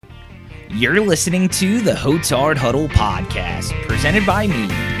You're listening to the Hotard Huddle podcast, presented by me,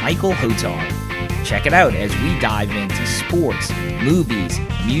 Michael Hotard. Check it out as we dive into sports, movies,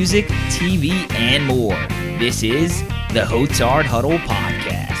 music, TV, and more. This is the Hotard Huddle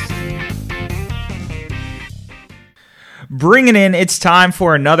podcast. Bringing in, it's time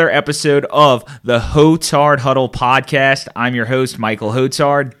for another episode of the Hotard Huddle podcast. I'm your host, Michael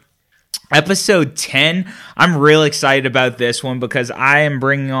Hotard. Episode 10, I'm real excited about this one because I am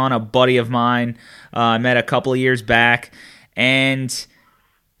bringing on a buddy of mine I met a couple of years back, and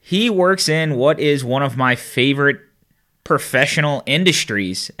he works in what is one of my favorite professional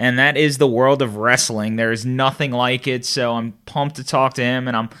industries, and that is the world of wrestling. There is nothing like it, so I'm pumped to talk to him,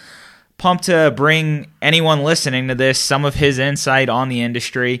 and I'm pumped to bring anyone listening to this some of his insight on the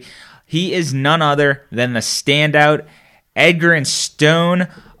industry. He is none other than the standout Edgar and Stone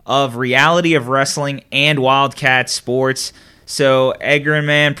of Reality of Wrestling and Wildcat Sports. So, Edgar,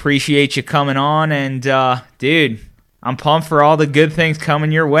 man, appreciate you coming on, and dude, I'm pumped for all the good things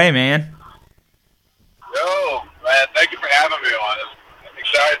coming your way, man. Yo, man, thank you for having me on. I'm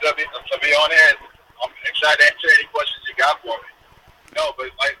excited to be on here. I'm excited to answer any questions you got for me. No, but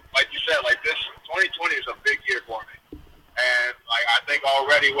like you said, like this 2020 is a big year for me, and like I think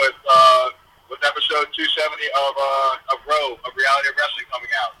already with episode 270 of Row of Reality of Wrestling coming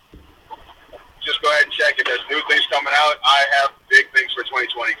out, just go ahead and check it. There's new things coming out. I have big things for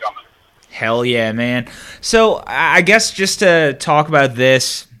 2020 coming. Hell yeah, man. So I guess just to talk about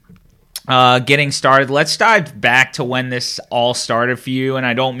this, getting started, let's dive back to when this all started for you, and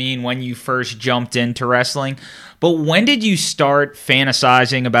I don't mean when you first jumped into wrestling, but when did you start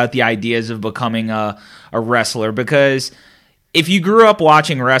fantasizing about the ideas of becoming a wrestler? Because if you grew up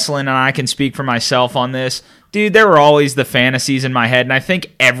watching wrestling, and I can speak for myself on this, dude, there were always the fantasies in my head, and I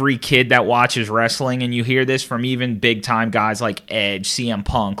think every kid that watches wrestling, and you hear this from even big-time guys like Edge, CM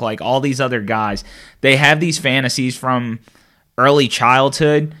Punk, like all these other guys, they have these fantasies from early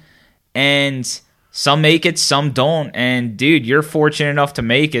childhood, and some make it, some don't, and dude, you're fortunate enough to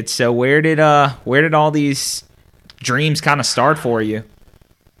make it, so where did all these dreams kind of start for you?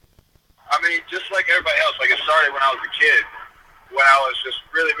 I mean, just like everybody else, like it started when I was a kid, when I was just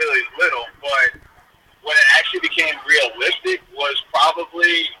really, really little, but when it actually became realistic was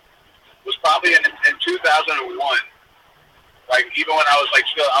probably in 2001. Like even when I was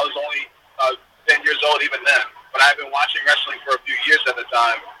I was only 10 years old even then, but I've been watching wrestling for a few years at the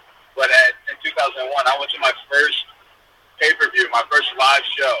time. But in 2001, I went to my first pay-per-view, my first live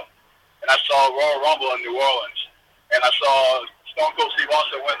show, and I saw Royal Rumble in New Orleans, and I saw Stone Cold Steve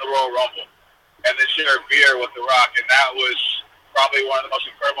Austin win the Royal Rumble, and then share a beer with The Rock, and that was probably one of the most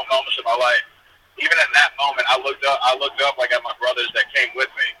incredible moments of my life. Even in that moment, I looked up like at my brothers that came with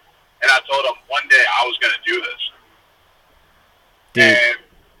me, and I told them one day I was going to do this. Dude. And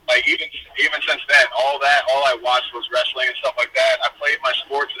like even since then, all I watched was wrestling and stuff like that. I played my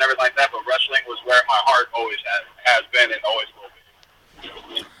sports and everything like that, but wrestling was where my heart always has been and always will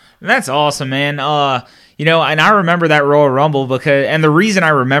be. That's awesome, man. And I remember that Royal Rumble and the reason I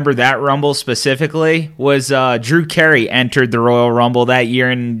remember that Rumble specifically was Drew Carey entered the Royal Rumble that year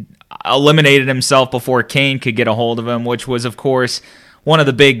and eliminated himself before Kane could get a hold of him, which was, of course, one of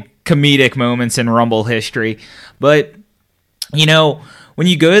the big comedic moments in Rumble history. But, when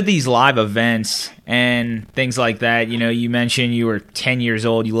you go to these live events and things like that, you mentioned you were 10 years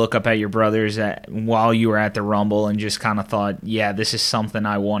old, you look up at your brothers while you were at the Rumble and just kind of thought, yeah, this is something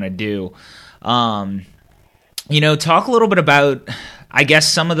I want to do. Talk a little bit about, I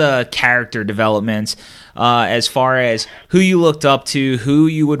guess, some of the character developments as far as who you looked up to, who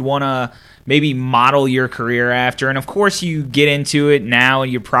you would want to maybe model your career after. And, of course, you get into it now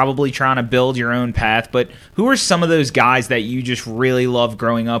and you're probably trying to build your own path. But who are some of those guys that you just really loved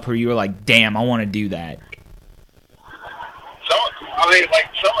growing up who you were like, damn, I want to do that? Some of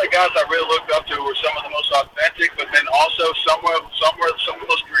the guys I really looked up to were some of the most authentic, but then also some of the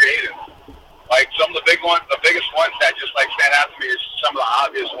most creative. Like some of the biggest ones that just like stand out to me is some of the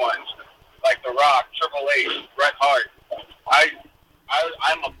obvious ones, like The Rock, Triple H, Bret Hart.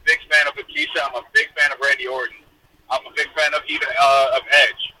 I'm a big fan of Batista. I'm a big fan of Randy Orton. I'm a big fan of even of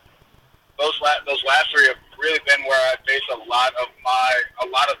Edge. Those last three have really been where I base a lot of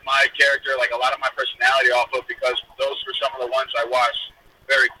my character, like a lot of my personality off of, because those were some of the ones I watched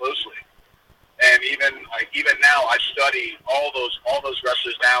very closely. And even now, I study all those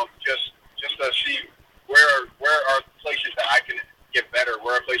wrestlers now just to see where are places that I can get better,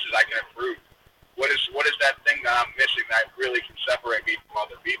 where are places I can improve. What is that thing that I'm missing that really can separate me from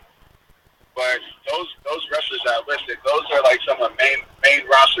other people? But those wrestlers that I listed, those are like some of the main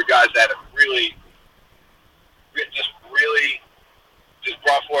roster guys that have really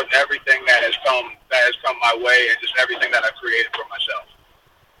brought forth everything has come my way, and just everything that I've created for myself.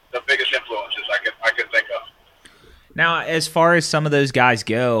 The biggest influences I could think of. Now, as far as some of those guys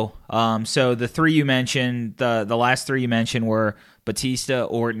go, so the three you mentioned, the last three you mentioned were Batista,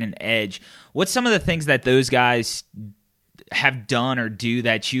 Orton, and Edge. What's some of the things that those guys have done or do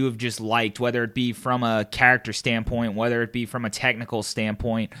that you have just liked, whether it be from a character standpoint, whether it be from a technical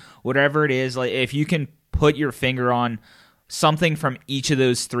standpoint, whatever it is, like if you can put your finger on something from each of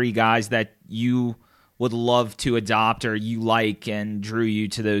those three guys that you would love to adopt or you like and drew you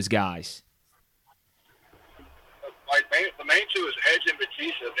to those guys? The main two is Edge and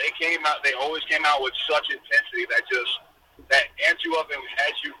Batista. They always came out with such intensity that amped you up and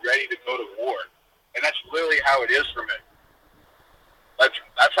had you ready to go to war. And that's literally how it is for me.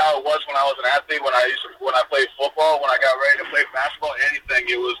 That's how it was when I was an athlete, when I played football, when I got ready to play basketball, anything,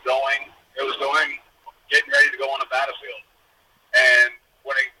 it was getting ready to go on the battlefield. And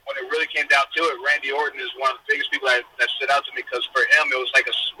when it really came down to it, Randy Orton is one of the biggest people that stood out to me, because for him it was like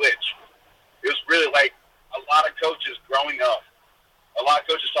a switch. It was really like a lot of coaches growing up. A lot of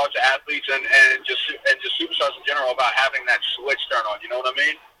coaches talk to athletes and just superstars in general about having that switch turn on. You know what I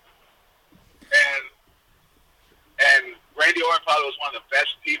mean? And Randy Orton probably was one of the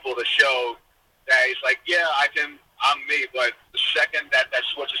best people to show that he's like, yeah, I'm me, but the second that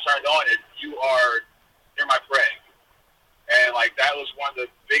switch is turned on, you're my prey. And like that was one of the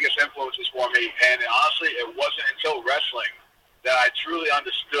biggest influences for me. And honestly, it wasn't until wrestling that I truly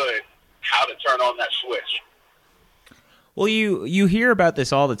understood how to turn on that switch. Well, you hear about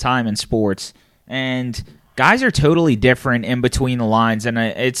this all the time in sports, and guys are totally different in between the lines, and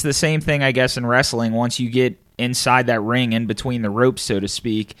it's the same thing, I guess, in wrestling once you get inside that ring, in between the ropes, so to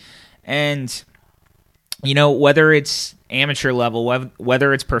speak. And, you know, whether it's amateur level,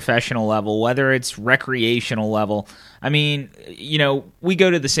 whether it's professional level, whether it's recreational level, I mean, you know, we go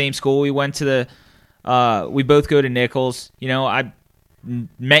to the same school. We went to we both go to Nichols. You know, I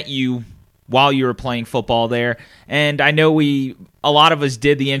met you while you were playing football there. And I know a lot of us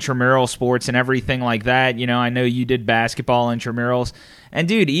did the intramural sports and everything like that. You know, I know you did basketball intramurals. And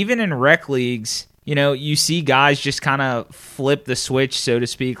dude, even in rec leagues, you know, you see guys just kind of flip the switch, so to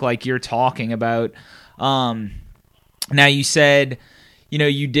speak, like you're talking about. Now you said, you know,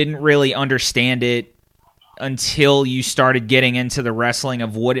 you didn't really understand it until you started getting into the wrestling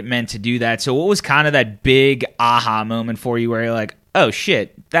of what it meant to do that. So what was kind of that big aha moment for you where you're like, oh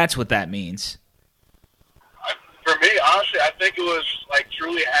shit, that's what that means? For me, honestly, I think it was like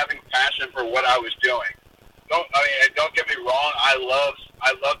truly having passion for what I was doing. Don't get me wrong. I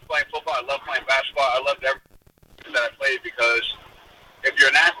loved playing football. I loved playing basketball. I loved everything that I played, because if you're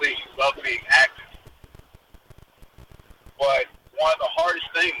an athlete, you love being active. But one of the hardest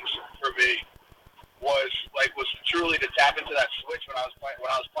things for me was truly to tap into that switch when I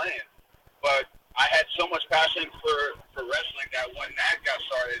was playing. But I had so much passion for wrestling that when that got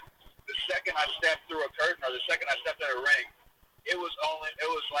started, the second I stepped through a curtain or the second I stepped in a ring, it was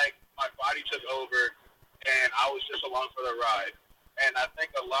like my body took over and I was just along for the ride. And I think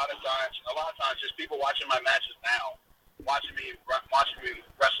a lot of times, just people watching my matches now, watching me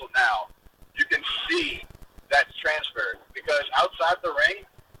wrestle now, you can see that transfer, because outside the ring,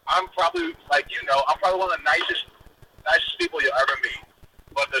 I'm probably one of the nicest people you'll ever meet.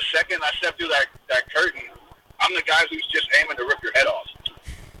 But the second I step through that curtain, I'm the guy who's just aiming to rip your head off.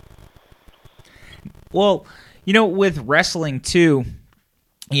 Well, you know, with wrestling too,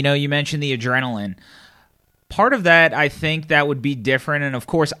 you know, you mentioned the adrenaline. Part of that, I think that would be different, and of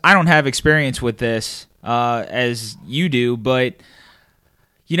course, I don't have experience with this as you do, but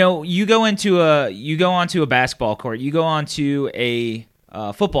you know, you go onto a basketball court, you go onto a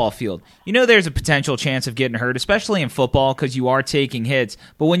football field. You know, there's a potential chance of getting hurt, especially in football, because you are taking hits.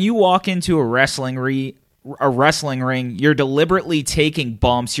 But when you walk into a wrestling ring, you're deliberately taking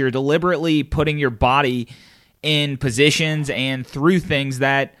bumps. You're deliberately putting your body in positions and through things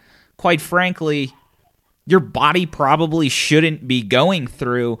that, quite frankly, your body probably shouldn't be going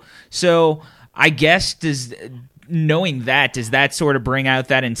through. So I guess does that sort of bring out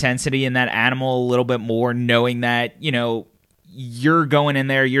that intensity in that animal a little bit more, knowing that, you know, you're going in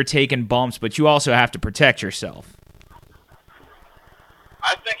there, you're taking bumps, but you also have to protect yourself?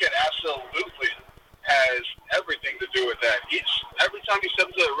 I think it absolutely has everything to do with that. Every time you step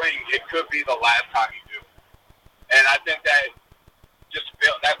into the ring, it could be the last time you do. And I think that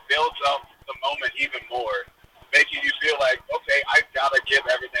that builds up the moment even more, making you feel like, okay, I've got to give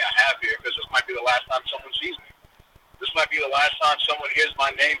everything I have here, because this might be the last time someone sees me. This might be the last time someone hears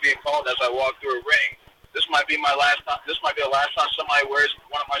my name being called as I walk through a ring. This might be my last time. This might be the last time somebody wears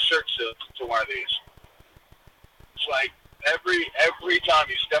one of my shirts to one of these. It's like every time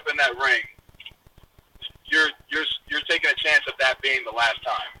you step in that ring, that being the last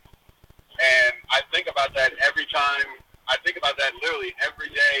time. And I think about that every time. I think about that literally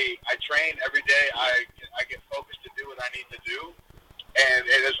every day. I train every day. I get focused to do what I need to do. And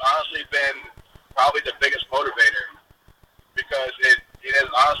it has honestly been probably the biggest motivator, because it has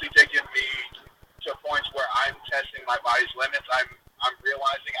honestly taken me to points where I'm testing my body's limits. I'm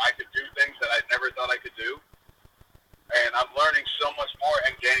realizing I could do things that I never thought I could do. And I'm learning so much more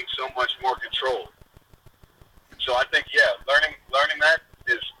and gaining so much more control. So I think, yeah, learning that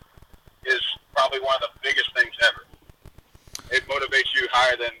is probably one of the biggest things ever. It motivates you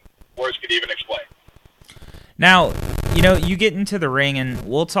higher than words could even explain. Now, you know, you get into the ring, and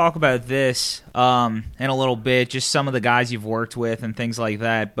we'll talk about this in a little bit, just some of the guys you've worked with and things like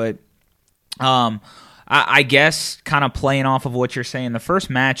that. But I guess kind of playing off of what you're saying, the first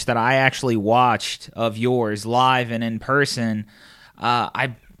match that I actually watched of yours live and in person,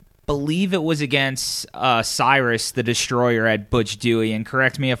 I believe it was against Cyrus the Destroyer at Butch Dewey, and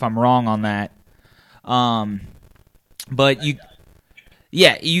correct me if I'm wrong on that. But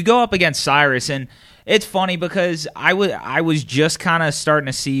you go up against Cyrus, and it's funny because I was just kind of starting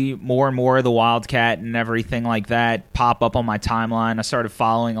to see more and more of the Wildcat and everything like that pop up on my timeline. I started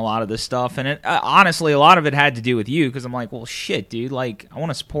following a lot of this stuff, and honestly, a lot of it had to do with you, because I'm like, well, shit, dude, like, I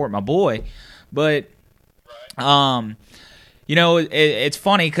want to support my boy. But, you know, it's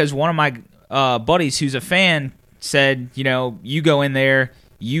funny because one of my buddies who's a fan said, you know, you go in there,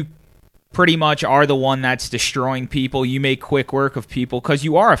 you pretty much are the one that's destroying people. You make quick work of people because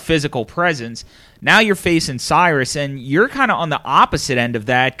you are a physical presence. Now you're facing Cyrus, and you're kind of on the opposite end of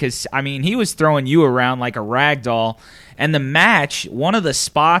that because, I mean, he was throwing you around like a rag doll. And the match, one of the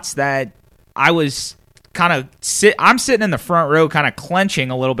spots that I was kind of I'm sitting in the front row kind of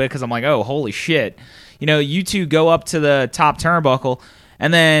clenching a little bit because I'm like, oh, holy shit. You know, you two go up to the top turnbuckle,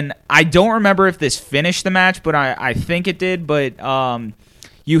 and then I don't remember if this finished the match, but I think it did, but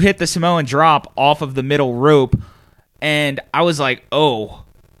you hit the Samoan drop off of the middle rope, and I was like, oh,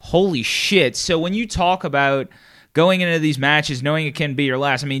 holy shit. So when you talk about going into these matches knowing it can be your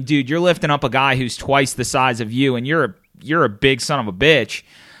last, I mean, dude, you're lifting up a guy who's twice the size of you, and you're a big son of a bitch.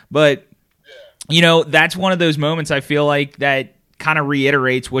 But, you know, that's one of those moments I feel like that kind of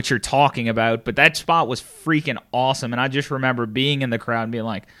reiterates what you're talking about. But that spot was freaking awesome, and I just remember being in the crowd and being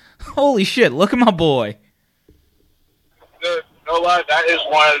like, holy shit, look at my boy. No lie, that is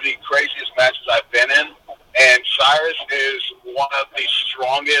one of the craziest matches I've been in, and Cyrus is one of the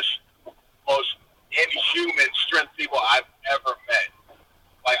strongest, most inhuman strength people I've ever met.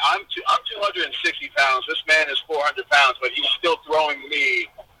 Like, I'm 260 pounds. This man is 400 pounds, but he's still throwing me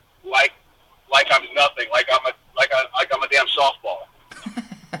like I'm nothing, like I'm a damn softball.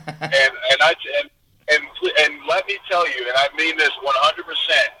 and let me tell you, and I mean this 100%,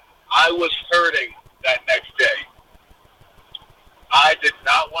 I was hurting that next day. I did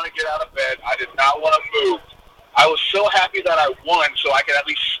not want to get out of bed. I did not want to move. I was so happy that I won so I could at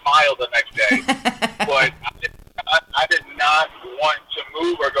least smile the next day. But I did not want to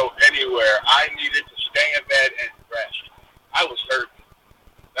move or go anywhere. I needed to stay in bed and rest. I was hurt.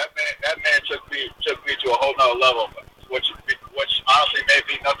 That man took me to a whole nother level, which honestly made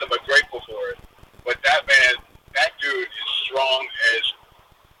me nothing but grateful for it. But that dude is strong as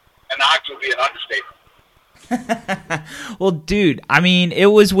an ox would be an understatement. Well, dude, I mean, it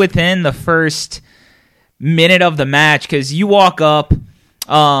was within the first minute of the match because you walk up.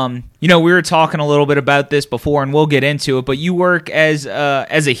 You know, we were talking a little bit about this before, and we'll get into it. But you work as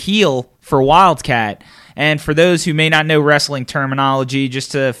a heel for Wildcat, and for those who may not know wrestling terminology,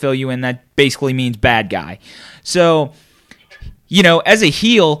 just to fill you in, that basically means bad guy. So, you know, as a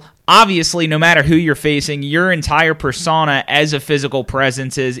heel, obviously, no matter who you're facing, your entire persona as a physical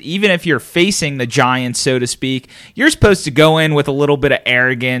presence is, even if you're facing the Giants, so to speak, you're supposed to go in with a little bit of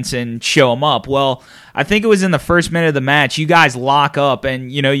arrogance and show them up. Well, I think it was in the first minute of the match, you guys lock up,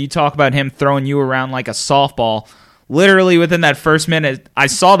 and, you know, you talk about him throwing you around like a softball. Literally within that first minute, I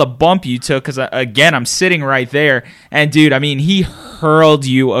saw the bump you took because, again, I'm sitting right there. And, dude, I mean, he hurled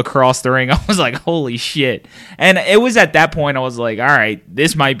you across the ring. I was like, holy shit. And it was at that point I was like, all right,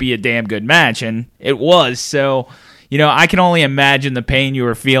 this might be a damn good match. And it was. So, you know, I can only imagine the pain you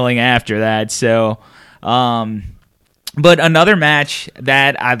were feeling after that. So, but another match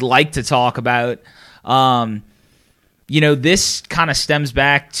that I'd like to talk about, you know, this kind of stems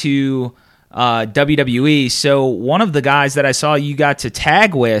back to WWE. So one of the guys that I saw you got to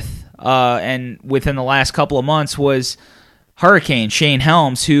tag with and within the last couple of months was Hurricane Shane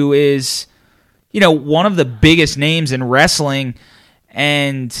Helms, who is, you know, one of the biggest names in wrestling.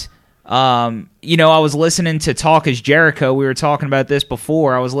 And you know, I was listening to Talk is Jericho. We were talking about this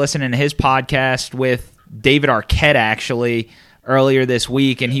before. I was listening to his podcast with David Arquette, actually, earlier this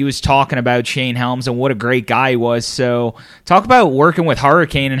week, and he was talking about Shane Helms and what a great guy he was. So talk about working with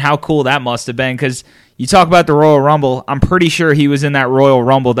Hurricane and how cool that must have been, because you talk about the Royal Rumble. I'm pretty sure he was in that Royal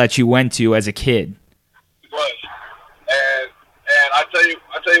Rumble that you went to as a kid. He was. And I tell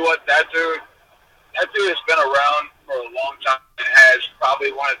you what, that dude has been around for a long time and has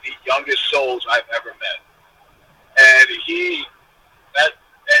probably one of the youngest souls I've ever met.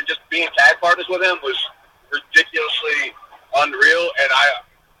 And just being tag partners with him was ridiculously unreal, and I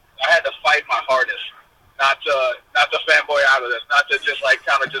had to fight my hardest not to fanboy out of this, not to just like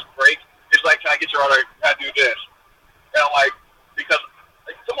kind of just break. It's like, can I get your order? Can I do this? And I'm like, because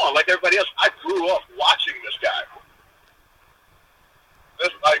like, come on, like everybody else, I grew up watching this guy.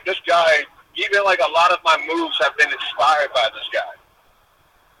 This guy, even like a lot of my moves have been inspired by this guy.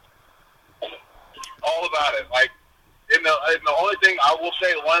 All about it. Like, and the only thing I will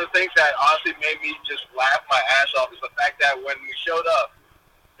say, one of the things that honestly made me just laugh my ass off is the fact that when we showed up,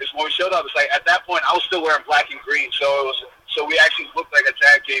 it's like at that point I was still wearing black and green, so we actually looked like a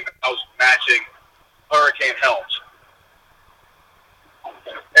tag team. I was matching Hurricane Helms,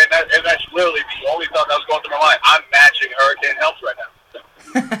 and that's literally the only thought that was going through my mind. I'm matching Hurricane Helms right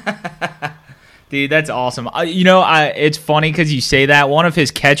now. Dude, that's awesome. It's funny because you say that. One of his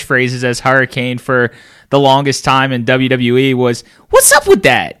catchphrases as Hurricane for the longest time in WWE was, "What's up with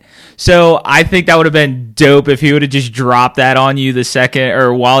that?" So I think that would have been dope if he would have just dropped that on you the second,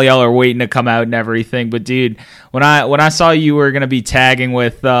 or while y'all are waiting to come out and everything. But dude, when I saw you were gonna be tagging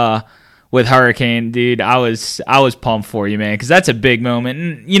with Hurricane, dude, I was pumped for you, man, because that's a big moment.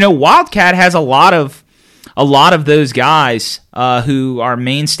 And Wildcat has a lot of those guys who are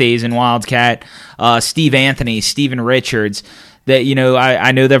mainstays in Wildcat. Steve Anthony, Steven Richards. That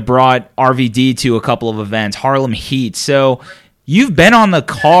I know they've brought RVD to a couple of events, Harlem Heat. So you've been on the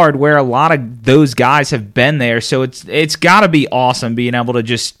card where a lot of those guys have been there. So it's got to be awesome being able to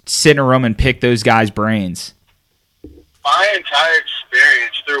just sit in a room and pick those guys' brains. My entire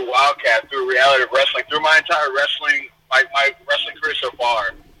experience through Wildcat, through reality wrestling, through my entire wrestling, my wrestling career so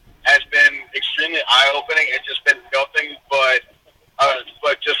far, has been extremely eye-opening and just been nothing but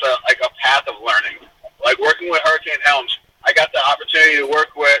just a path of learning. Like working with Hurricane Helms, I got the opportunity to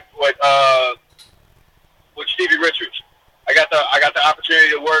work with Stevie Richards. I got the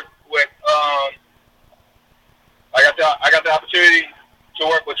opportunity to work with I got the opportunity to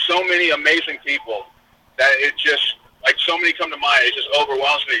work with so many amazing people that it just like so many come to mind. It just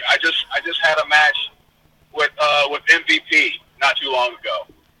overwhelms me. I just had a match with MVP not too long ago.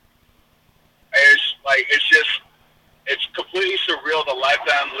 It's completely surreal, the life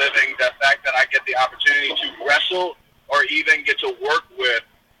that I'm living, the fact that I get the opportunity to wrestle or even get to work with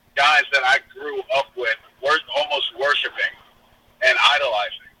guys that I grew up with, almost worshiping and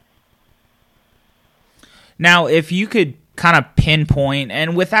idolizing. Now, if you could kind of pinpoint,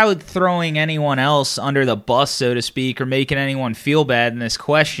 and without throwing anyone else under the bus, so to speak, or making anyone feel bad in this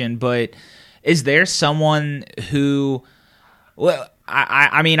question, but is there someone who, well,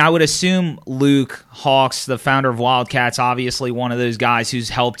 I mean, I would assume Luke Hawks, the founder of Wildcats, obviously one of those guys who's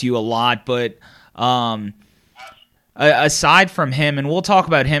helped you a lot, but aside from him, and we'll talk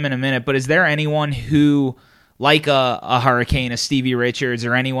about him in a minute, but is there anyone who, like a Hurricane, a Stevie Richards,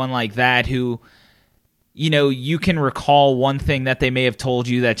 or anyone like that who, you can recall one thing that they may have told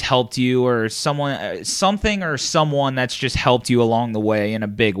you that's helped you, or someone that's just helped you along the way in a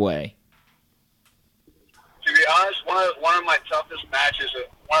big way? To be honest, one of the toughest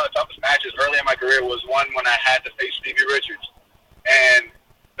matches early in my career was one when I had to face Stevie Richards, and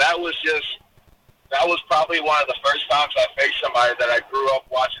that was probably one of the first times I faced somebody that I grew up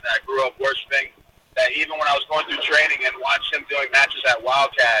watching, that I grew up worshiping. That even when I was going through training and watched him doing matches at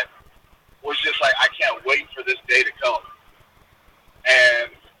Wildcat, was just like, I can't wait for this day to come.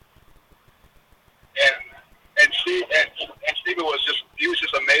 And Stevie was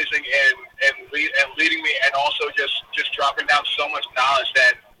just amazing and leading me, and also just dropping down so much knowledge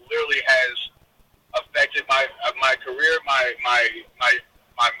that literally has affected my career, my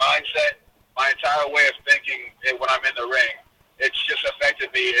mindset, my entire way of thinking when I'm in the ring. It's just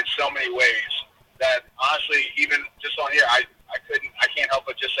affected me in so many ways that honestly, even just on here, I can't help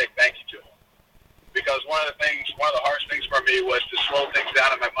but just say thank you to him. Because one of the hardest things for me was to slow things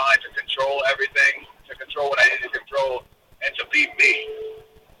down in my mind, to control everything, to control what I needed to control, and to be me.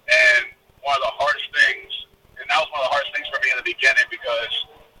 And one of the hardest things, and that was one of the hardest things for me in the beginning, because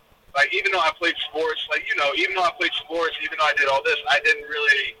like even though I played sports, even though I did all this, I never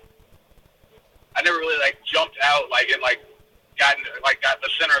really like jumped out got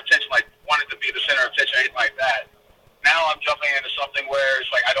the center of attention, like wanted to be the center of attention, anything like that. Now I'm jumping into something where it's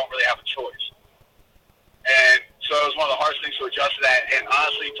like I don't really have a choice. And so it was one of the hardest things to adjust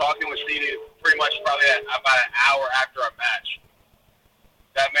much probably about an hour after our match.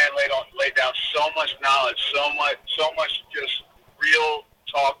 That man laid down so much knowledge, so much just real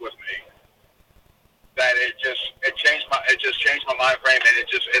talk with me that it changed my mind frame, and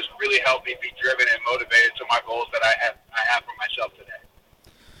it's really helped me be driven and motivated to my goals that I have for myself today.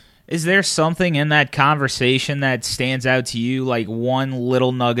 Is there something in that conversation that stands out to you, like one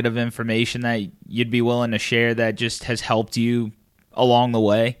little nugget of information that you'd be willing to share that just has helped you along the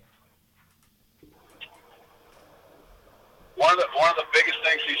way? One of the biggest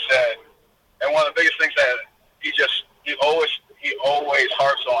things he said, and one of the biggest things that he always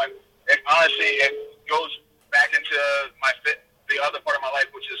harps on, and honestly, it goes back into the other part of my life,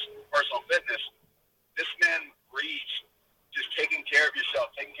 which is personal fitness. This man reads just taking care of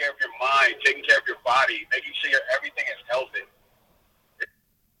yourself, taking care of your mind, taking care of your body, making sure everything is healthy. If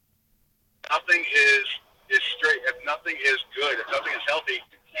nothing is straight, if nothing is good, if nothing is healthy,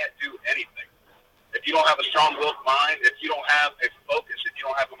 you can't do anything. If you don't have a strong-willed mind, if you don't have a focus, if you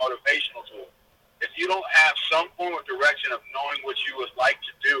don't have a motivational tool, if you don't have some form of direction of knowing what you would like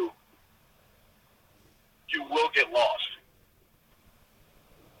to do, you will get lost.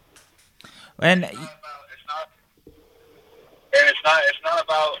 And it's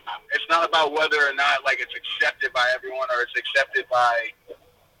not about whether or not like it's accepted by everyone or it's accepted by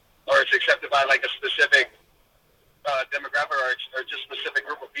like a specific demographic or just specific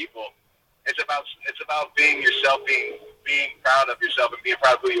group of people. It's about being yourself, being proud of yourself and being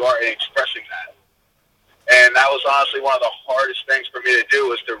proud of who you are and expressing that. And that was honestly one of the hardest things for me to do,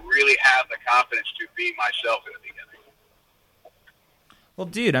 was to really have the confidence to be myself in the beginning. Well,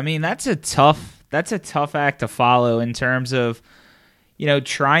 dude, I mean, that's a tough act to follow in terms of, you know,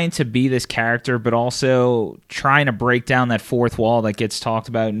 trying to be this character, but also trying to break down that fourth wall that gets talked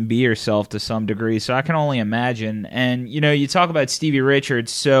about and be yourself to some degree. So I can only imagine. And, you know, you talk about Stevie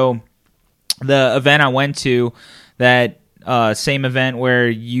Richards. So the event I went to, that same event where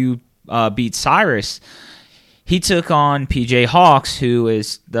you beat Cyrus, he took on PJ Hawks, who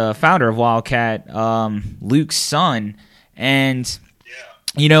is the founder of Wildcat, Luke's son. And,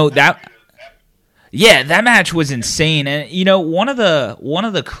 you know, that match was insane. And, you know, one of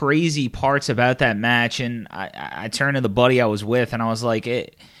the crazy parts about that match, and I turned to the buddy I was with, and I was like,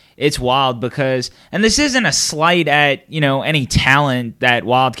 it's wild because, and this isn't a slight at, you know, any talent that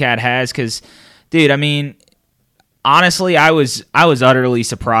Wildcat has, because, dude, I mean, honestly, I was utterly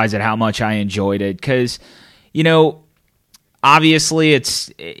surprised at how much I enjoyed it, because, you know, obviously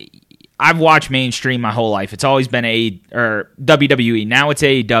I've watched mainstream my whole life. It's always been WWE. Now it's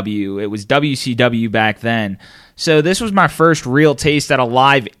AEW. It was WCW back then. So this was my first real taste at a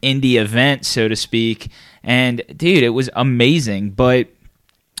live indie event, so to speak. And, dude, it was amazing. But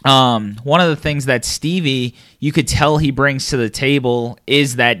one of the things that Stevie, you could tell he brings to the table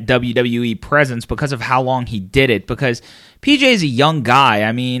is that WWE presence because of how long he did it. Because PJ is a young guy.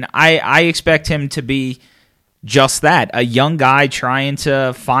 I mean, I expect him to be just that, a young guy trying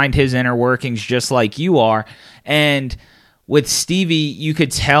to find his inner workings just like you are. And with Stevie, you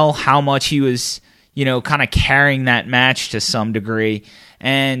could tell how much he was, you know, kind of carrying that match to some degree.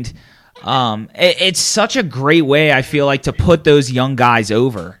 And it's such a great way, I feel like, to put those young guys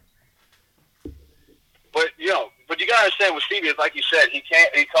over. But you gotta understand with Stevie, like you said, he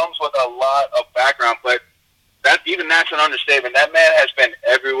comes with a lot of background, but that's an understatement. That man has been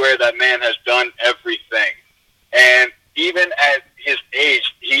everywhere. That man has done everything. And even at his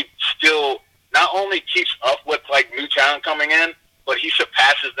age, he still not only keeps up with like new talent coming in, but he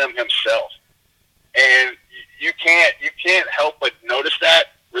surpasses them himself. And you can't help but notice that,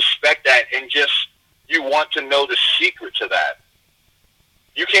 respect that, and just you want to know the secret to that.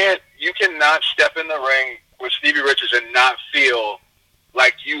 You cannot step in the ring with Stevie Richards and not feel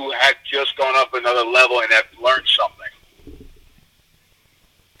like you had just gone up another level and have learned something.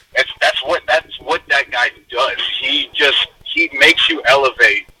 That's what that guy does. He makes you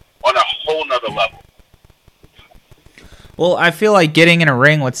elevate on a whole nother level. Well, I feel like getting in a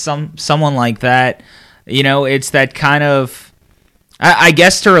ring with someone like that, you know, it's that kind of, I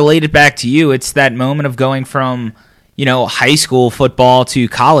guess to relate it back to you, it's that moment of going from, you know, high school football to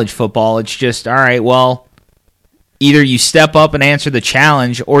college football. It's just, all right, well, either you step up and answer the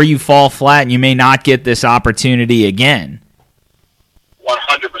challenge or you fall flat and you may not get this opportunity again.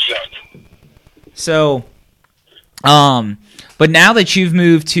 100%. So, but now that you've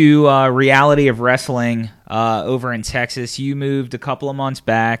moved to Reality of Wrestling over in Texas, you moved a couple of months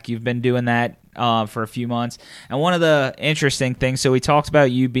back. You've been doing that for a few months. And one of the interesting things, so we talked about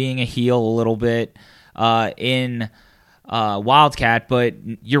you being a heel a little bit in Wildcat, but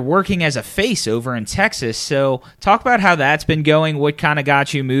you're working as a face over in Texas. So talk about how that's been going. What kind of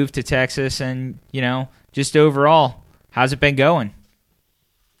got you moved to Texas, and just overall, how's it been going?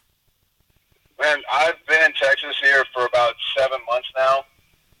 Man, I've been in Texas here for about 7 months now,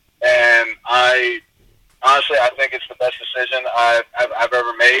 and I think it's the best decision I've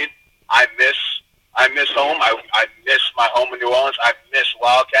ever made. I miss home. I miss my home in New Orleans. I miss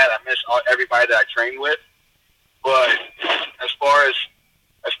Wildcat. I miss everybody that I trained with. But as far as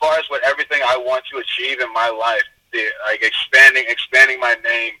what everything I want to achieve in my life, like expanding my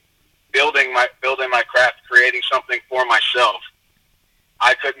name, building my craft, creating something for myself,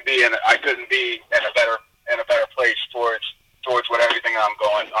 I couldn't be in a better place towards what everything I'm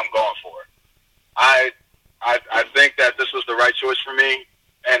going for. I think that this was the right choice for me,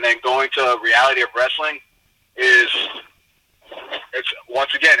 and then going to reality of wrestling it's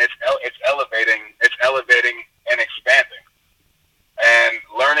elevating and expanding and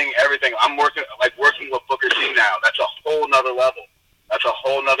learning everything. I'm working with Booker T now. That's a whole nother level. That's a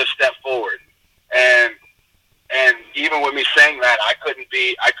whole nother step forward. And even with me saying that, I couldn't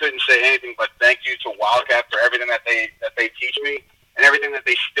say anything but thank you to Wildcat for everything that they teach me and everything that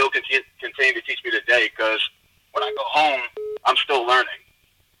they still continue to teach me today. Because when I go home, I'm still learning,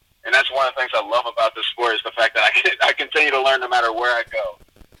 and that's one of the things I love about this sport is the fact that I continue to learn no matter where I go.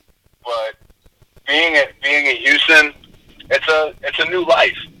 But being in Houston, it's a new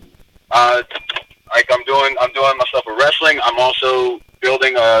life. Like I'm doing myself a wrestling. I'm also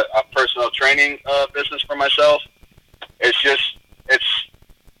building a personal training business for myself. It's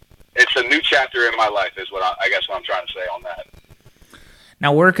a new chapter in my life is what I guess what I'm trying to say on that.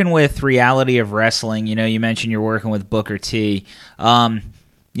 Now, working with Reality of Wrestling, you mentioned you're working with Booker T.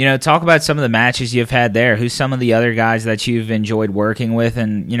 Talk about some of the matches you've had there. Who's some of the other guys that you've enjoyed working with,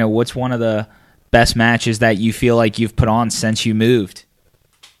 and what's one of the best matches that you feel like you've put on since you moved?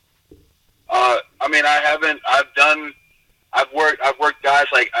 I've worked guys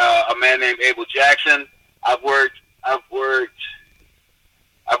like a man named Abel Jackson. I've worked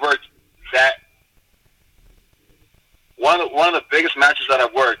that. One of the biggest matches that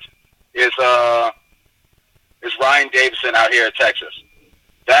I've worked is Ryan Davison out here in Texas.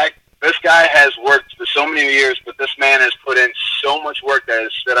 This guy has worked for so many years, but this man has put in so much work that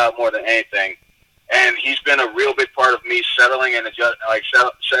has stood out more than anything. And he's been a real big part of me settling in and adjusting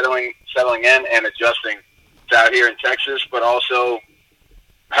to out here in Texas, but also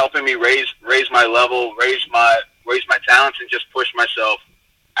helping me raise my level, raise my talents, and just push myself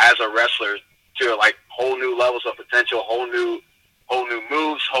as a wrestler to like whole new levels of potential, whole new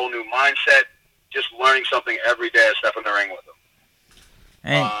moves, whole new mindset. Just learning something every day. I step in the ring with him.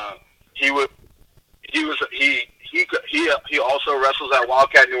 And he also wrestles at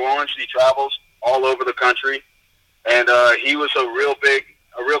Wildcat New Orleans. He travels all over the country, and he was a real big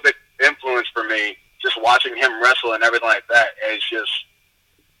influence for me. Just watching him wrestle and everything like that. And it's just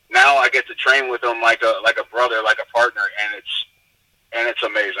now I get to train with him like a brother, like a partner, and it's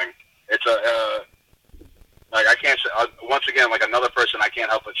amazing. It's like I can't say once again, like another person, I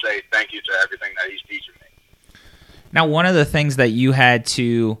can't help but say thank you to everything that he's teaching me. Now, one of the things that you had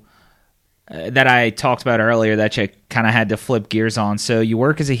to that I talked about earlier that you kind of had to flip gears on. So you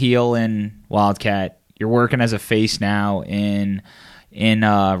work as a heel in Wildcat. You're working as a face now in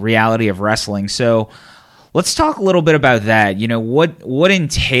Reality of Wrestling. So let's talk a little bit about that. What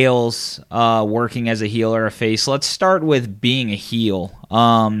entails working as a heel or a face? Let's start with being a heel.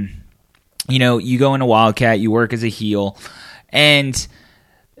 You go into Wildcat, you work as a heel, and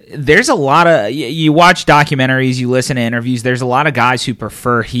there's a lot of, you watch documentaries, you listen to interviews, there's a lot of guys who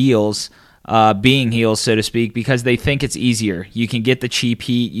prefer heels, being heels, so to speak, because they think it's easier. You can get the cheap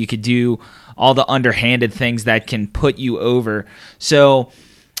heat, you could do all the underhanded things that can put you over. So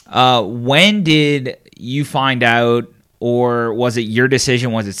when did you find out, or was it your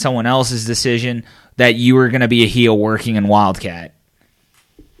decision, was it someone else's decision, that you were going to be a heel working in Wildcat?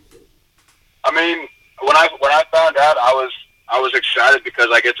 I mean, when I found out, I was excited because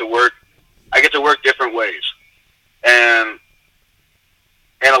I get to work different ways, and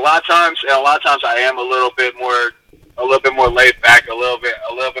a lot of times I am a little bit more laid back, a little bit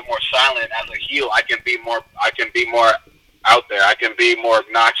more silent. As a heel, I can be more out there. I can be more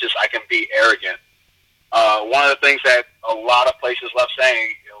obnoxious. I can be arrogant. One of the things that a lot of places love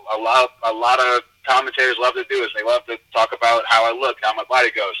saying, a lot of commentators love to do is they love to talk about how I look, how my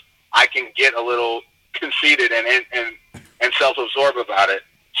body goes. I can get a little conceited and self-absorbed about it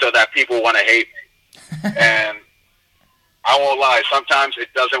so that people want to hate me. And I won't lie, sometimes it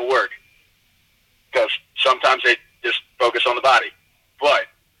doesn't work because sometimes they just focus on the body. But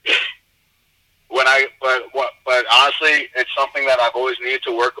But honestly, it's something that I've always needed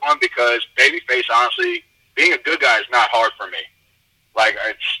to work on because babyface, honestly, being a good guy is not hard for me. Like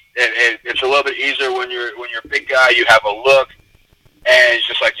it's a little bit easier when you're a big guy. You have a look, and it's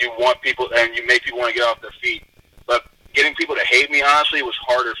just like you want people, and you make people want to get off their feet. But getting people to hate me, honestly, was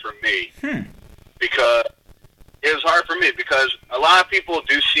harder for me because it was hard for me because a lot of people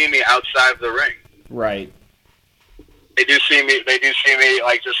do see me outside of the ring. Right. They do see me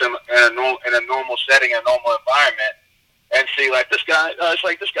like just in a normal setting, a normal environment, and see like this guy. It's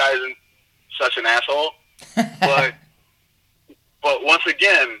like this guy isn't such an asshole. But once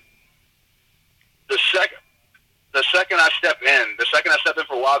again, the second I step in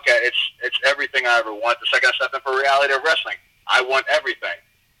for Wildcat, it's everything I ever want. The second I step in for reality wrestling, I want everything.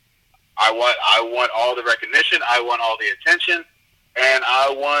 I want all the recognition. I want all the attention, and I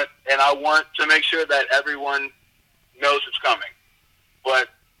want to make sure that everyone knows it's coming. But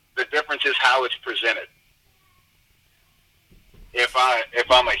the difference is how it's presented. If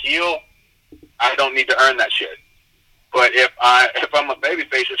I'm a heel, I don't need to earn that shit. But if I'm a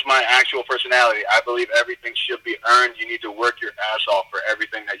babyface, it's my actual personality. I believe everything should be earned. You need to work your ass off for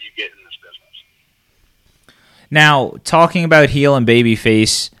everything that you get in this business. Now, talking about heel and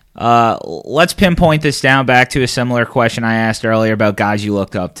babyface, let's pinpoint this down back to a similar question I asked earlier about guys you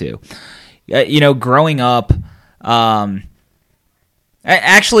looked up to. Growing up,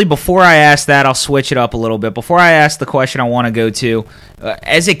 actually, before I ask that, I'll switch it up a little bit. Before I ask the question I want to go to,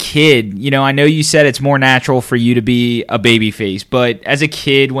 as a kid, I know you said it's more natural for you to be a babyface, but as a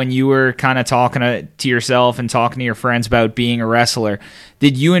kid, when you were kind of talking to yourself and talking to your friends about being a wrestler,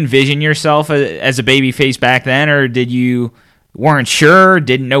 did you envision yourself as a babyface back then, or did you weren't sure,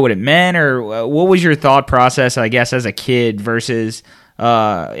 didn't know what it meant, or what was your thought process, I guess, as a kid versus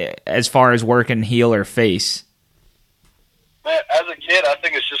as far as working heel or face? Man, as a kid, I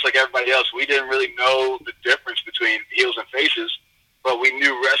think it's just like everybody else. We didn't really know the difference between heels and faces, but we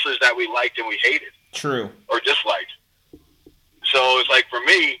knew wrestlers that we liked and we hated. True. Or disliked. So it's like, for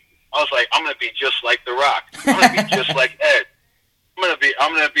me, I was like, I'm going to be just like The Rock. I'm going to be just like Ed. I'm going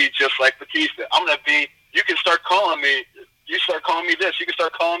to be just like Batista. You can start calling me, this, you can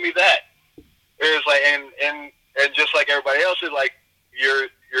start calling me that. It's like, and just like everybody else, is like, you're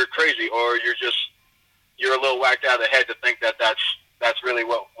crazy, or you're a little whacked out of the head to think that that's really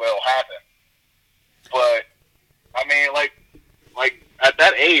what will happen. But I mean, like at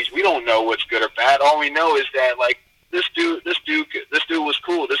that age, we don't know what's good or bad. All we know is that like this dude was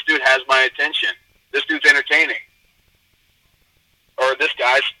cool. This dude has my attention. This dude's entertaining. Or this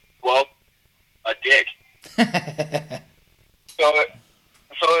guy's a dick.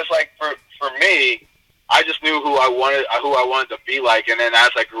 So it's like for me, I just knew who I wanted to be like, and then as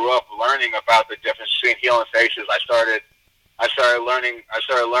I grew up learning about the difference between heel and faces, I started learning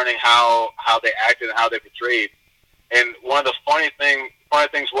how they acted and how they portrayed. And one of the funny things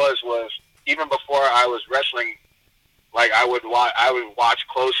was even before I was wrestling, like I would watch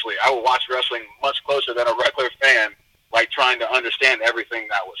closely. I would watch wrestling much closer than a regular fan, like trying to understand everything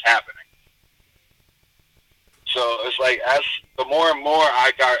that was happening. So it's like the more and more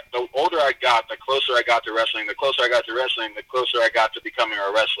the older I got, the closer I got to wrestling. The closer I got to wrestling, the closer I got to becoming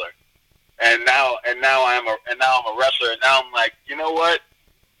a wrestler. And now I'm a wrestler. And now I'm like, you know what?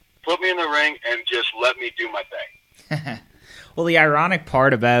 Put me in the ring and just let me do my thing. Well, the ironic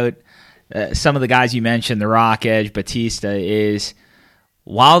part about some of the guys you mentioned, The Rock, Edge, Batista, is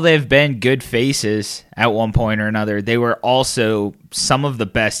while they've been good faces at one point or another, they were also some of the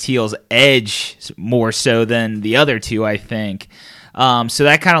best heels. Edge more so than the other two, I think. So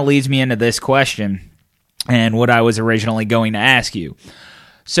that kind of leads me into this question and what I was originally going to ask you.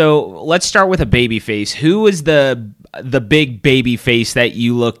 So let's start with a baby face. Who was the big baby face that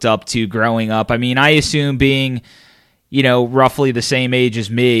you looked up to growing up? I mean, I assume being, roughly the same age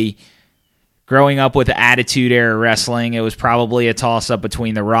as me, growing up with Attitude Era Wrestling, it was probably a toss-up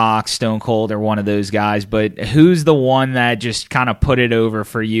between The Rock, Stone Cold, or one of those guys. But who's the one that just kind of put it over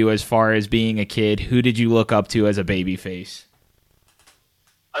for you as far as being a kid? Who did you look up to as a babyface?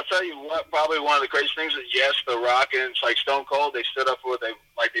 I'll tell you what, probably one of the craziest things is, yes, The Rock and it's like Stone Cold, they stood up for they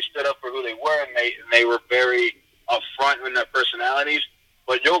stood up for who they were, and they were very upfront in their personalities.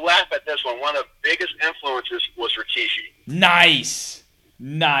 But you'll laugh at this one. One of the biggest influences was Rikishi. Nice.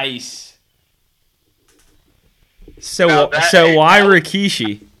 So why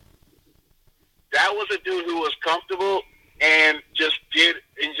Rikishi? That was a dude who was comfortable and just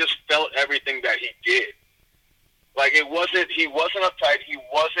felt everything that he did. Like he wasn't uptight. He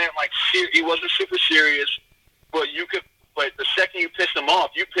wasn't super serious. But the second you pissed him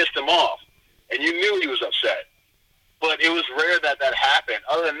off, and you knew he was upset. But it was rare that happened.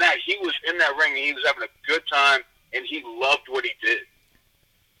 other than that, he was in that ring and he was having a good time and he loved what he did.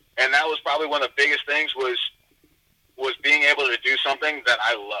 And that was probably one of the biggest things was being able to do something that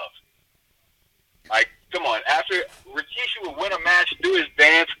I love. Like, come on, after Rikishi would win a match, do his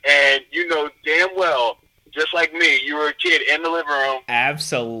dance, and you know damn well, just like me, you were a kid in the living room.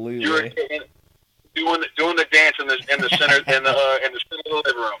 Absolutely. You were a kid doing the dance in the center in the center of the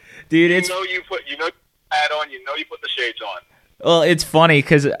living room. Dude, you put hat on, you put the shades on. Well, it's funny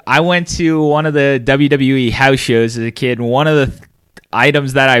because I went to one of the WWE house shows as a kid, and one of the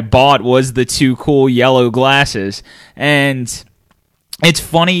items that I bought was the two cool yellow glasses. And it's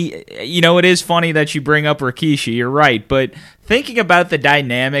funny, it is funny that you bring up Rikishi, you're right, but thinking about the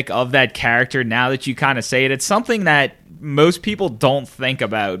dynamic of that character now that you kind of say it, it's something that most people don't think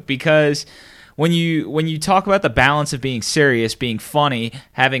about, because when you talk about the balance of being serious, being funny,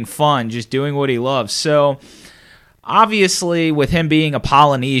 having fun, just doing what he loves. So obviously, with him being a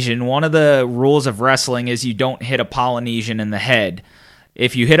Polynesian, one of the rules of wrestling is you don't hit a Polynesian in the head.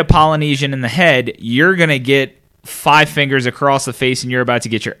 If you hit a Polynesian in the head, you're going to get 5 fingers across the face and you're about to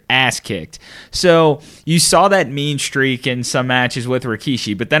get your ass kicked. So you saw that mean streak in some matches with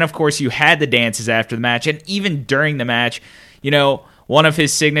Rikishi, but then, of course, you had the dances after the match, and even during the match, one of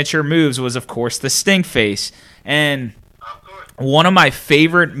his signature moves was, of course, the stink face. And one of my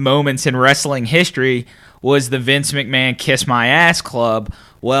favorite moments in wrestling history was the Vince McMahon Kiss My Ass Club.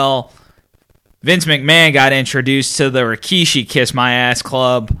 Well, Vince McMahon got introduced to the Rikishi Kiss My Ass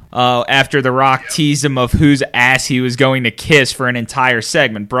Club after The Rock teased him of whose ass he was going to kiss for an entire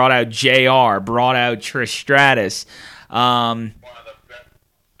segment. Brought out JR, brought out Trish Stratus. One of the best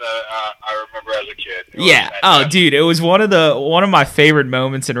I remember as a kid. Yeah. Oh, dude, it was one of my favorite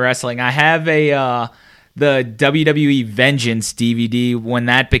moments in wrestling. I have the WWE Vengeance DVD when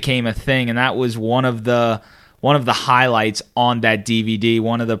that became a thing, and that was one of the highlights on that DVD,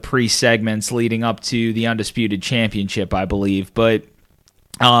 one of the pre-segments leading up to the Undisputed Championship, I believe. But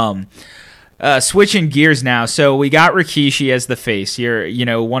switching gears now, so we got Rikishi as the face.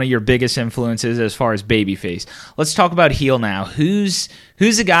 You're, one of your biggest influences as far as babyface. Let's talk about heel now. Who's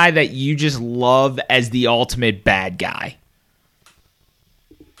the guy that you just love as the ultimate bad guy?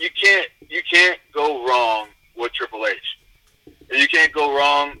 You can't go wrong with Triple H. You can't go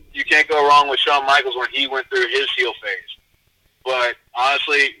wrong. You can't go wrong with Shawn Michaels when he went through his heel phase. But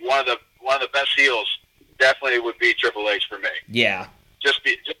honestly, one of the best heels definitely would be Triple H for me. Yeah. Just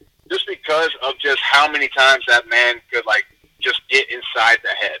because of just how many times that man could just get inside the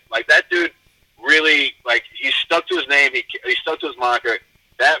head. Like, that dude really, he stuck to his name. He stuck to his moniker.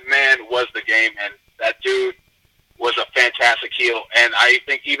 That man was the game, and that dude was a fantastic heel. And I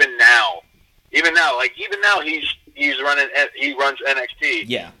think even now he runs NXT.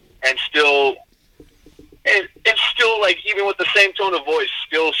 Yeah. And still, even with the same tone of voice,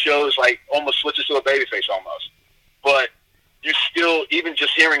 still shows almost switches to a babyface almost. But you still, even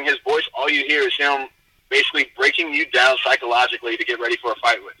just hearing his voice, all you hear is him basically breaking you down psychologically to get ready for a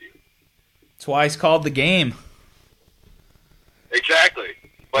fight with you. That's why he's called the Game. Exactly.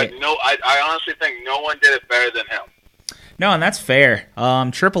 But no, I honestly think no one did it better than him. No, and that's fair.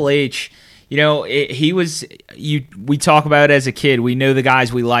 Triple H, he was. We talk about it as a kid. We know the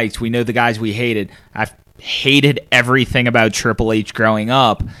guys we liked. We know the guys we hated. I've hated everything about Triple H growing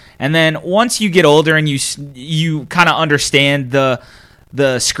up, and then once you get older and you kind of understand the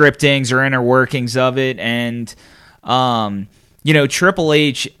scriptings or inner workings of it, and Triple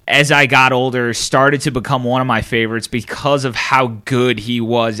H, as I got older, started to become one of my favorites because of how good he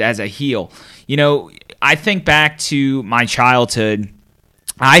was as a heel. I think back to my childhood.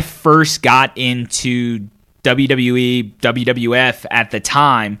 I first got into WWE, WWF at the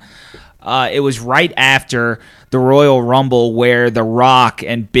time. It was right after the Royal Rumble where The Rock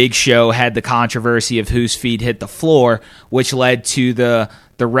and Big Show had the controversy of whose feet hit the floor, which led to the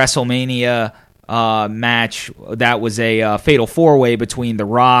WrestleMania match that was a fatal four-way between The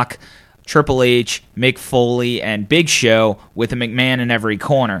Rock, Triple H, Mick Foley, and Big Show with a McMahon in every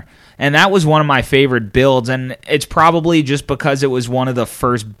corner. And that was one of my favorite builds, and it's probably just because it was one of the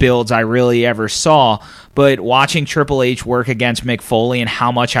first builds I really ever saw. But watching Triple H work against Mick Foley and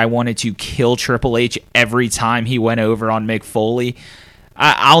how much I wanted to kill Triple H every time he went over on Mick Foley,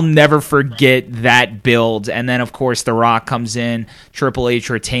 I'll never forget that build. And then, of course, The Rock comes in, Triple H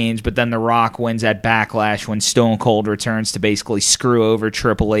retains, but then The Rock wins at Backlash when Stone Cold returns to basically screw over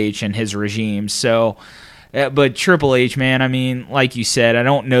Triple H and his regime. So... but Triple H, man, I mean, like you said, I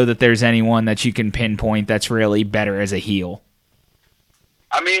don't know that there's anyone that you can pinpoint that's really better as a heel.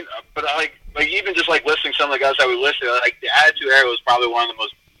 I mean, but even just listening to some of the guys that we listed, the Attitude Era was probably one of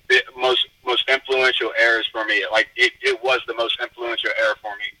the most most influential eras for me. Like it was the most influential era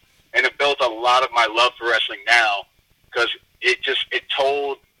for me, and it built a lot of my love for wrestling now because it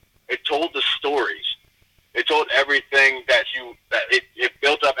told the stories. It told everything that it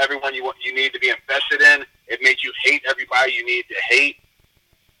built up everyone you need to be invested in. It made you hate everybody you need to hate.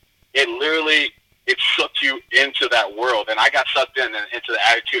 It sucked you into that world, and I got sucked into the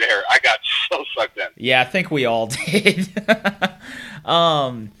Attitude Era. I got so sucked in. Yeah, I think we all did.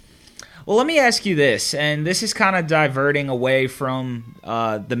 Well, let me ask you this, and this is kind of diverting away from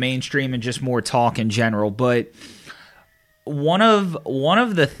the mainstream and just more talk in general, but one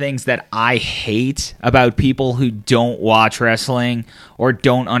of the things that I hate about people who don't watch wrestling or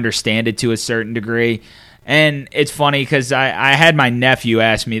don't understand it to a certain degree, and it's funny because I had my nephew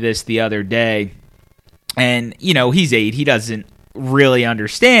ask me this the other day, and, you know, he's 8, he doesn't really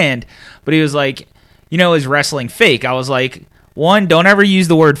understand, but he was like, you know, is wrestling fake? I was like, one, don't ever use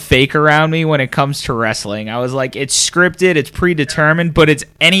the word fake around me when it comes to wrestling. I was like, it's scripted, it's predetermined, but it's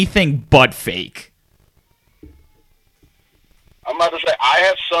anything but fake. I'm about to say, I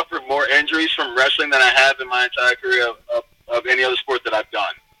have suffered more injuries from wrestling than I have in my entire career of any other sport that I've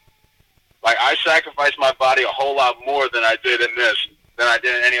done. Like, I sacrificed my body a whole lot more than I did in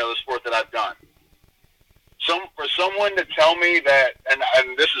any other sport that I've done. For someone to tell me that,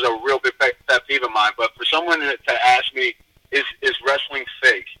 and this is a real big pet peeve of mine, but for someone to ask me, is wrestling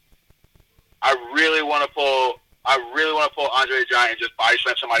fake? I really want to pull Andre the Giant and just body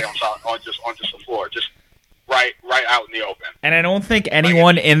slam somebody on just the floor, just right out in the open. And I don't think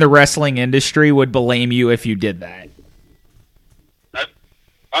anyone in the wrestling industry would blame you if you did that.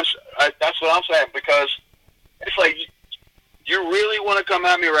 That's what I'm saying, because it's like, you really want to come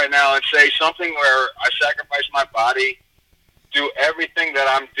at me right now and say something where I sacrifice my body, do everything that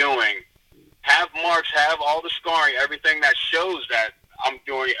I'm doing, have marks, have all the scarring, everything that shows that I'm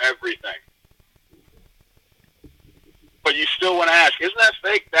doing everything. But you still want to ask, isn't that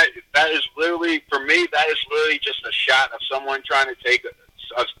fake? That is literally, for me, that is literally just a shot of someone trying to take a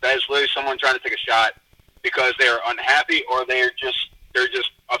shot because they're unhappy or they're just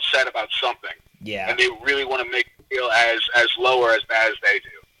upset about something. Yeah. And they really want to make me feel as low or as bad as they do.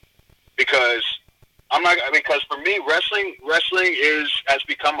 Because for me, wrestling has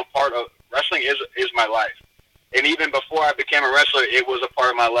become a part of wrestling is my life. And even before I became a wrestler, it was a part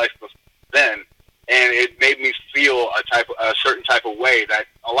of my life then, and it made me feel a certain type of way that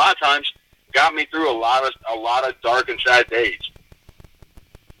a lot of times got me through a lot of dark and sad days.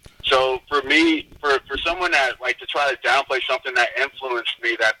 So for me, for someone that like to try to downplay something that influenced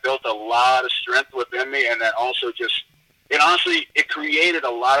me, that built a lot of strength within me, and that also it created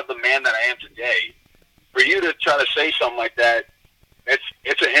a lot of the man that I am today. For you to try to say something like that,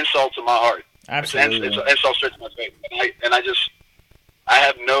 it's an insult to my heart. Absolutely. It's an insult straight to my face. And I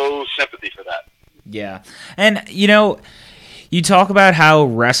have no sympathy for that. Yeah. And, you know, you talk about how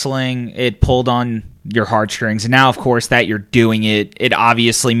wrestling, it pulled on your heartstrings. And now, of course, that you're doing it, it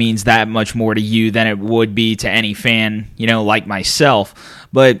obviously means that much more to you than it would be to any fan, you know, like myself.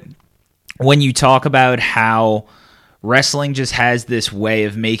 But when you talk about how wrestling just has this way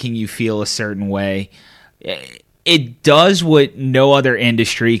of making you feel a certain way, it does what no other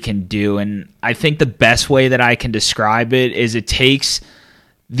industry can do. And I think the best way that I can describe it is it takes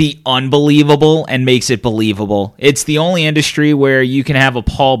the unbelievable and makes it believable. It's the only industry where you can have a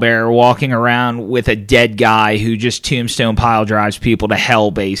pallbearer walking around with a dead guy who just tombstone pile drives people to hell,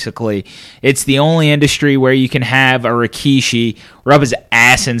 basically. It's the only industry where you can have a Rikishi rub his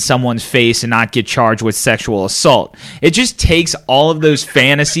ass in someone's face and not get charged with sexual assault. It just takes all of those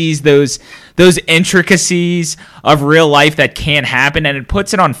fantasies, those intricacies of real life that can't happen, and it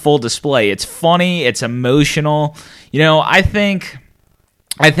puts it on full display. It's funny, it's emotional. You know, I think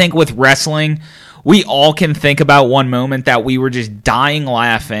with wrestling, we all can think about one moment that we were just dying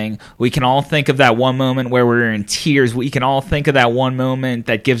laughing. We can all think of that one moment where we were in tears. We can all think of that one moment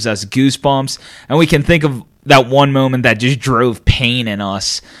that gives us goosebumps. And we can think of that one moment that just drove pain in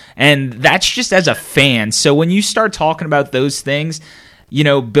us. And that's just as a fan. So when you start talking about those things, you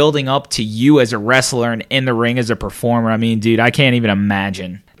know, building up to you as a wrestler and in the ring as a performer, I mean, dude, I can't even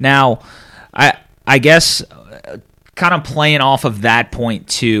imagine. Now, I guess kind of playing off of that point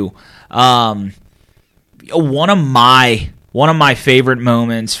too, one of my favorite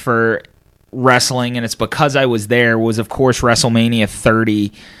moments for wrestling, and it's because I was there, was of course WrestleMania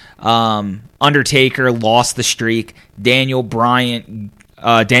 30. Undertaker lost the streak. Daniel Bryan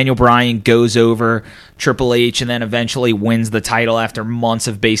goes over Triple H and then eventually wins the title after months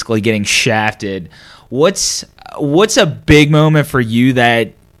of basically getting shafted. What's a big moment for you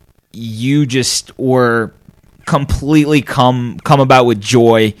that you just were completely come about with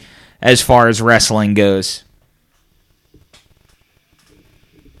joy as far as wrestling goes?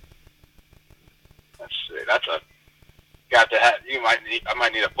 Let's see. That's a got to have. I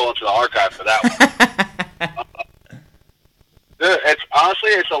might need to pull into the archive for that one. It's honestly,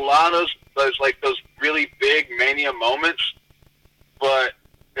 it's a lot of those really big Mania moments, but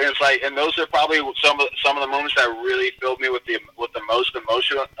it's like, and those are probably some of the moments that really filled me with the most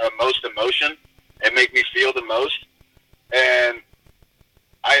emotion and make me feel the most. And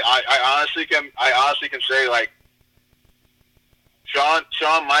I honestly can say, like, Shawn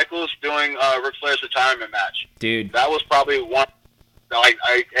Michaels doing Ric Flair's retirement match, dude. That was probably one.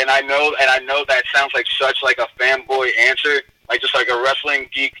 I know that sounds like such like a fanboy answer, like just like a wrestling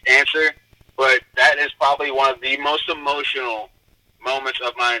geek answer, but that is probably one of the most emotional moments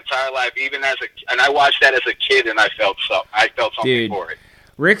of my entire life. Even and I watched that as a kid, and I felt something dude, for it.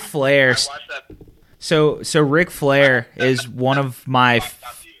 Ric Flair. So Ric Flair is one of my.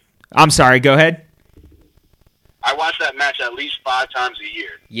 I'm sorry. Go ahead. I watch that match at least 5 times a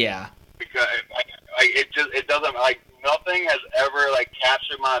year. Yeah. Because it doesn't, like, nothing has ever like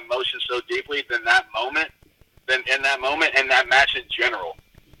captured my emotions so deeply than that moment, and that match in general.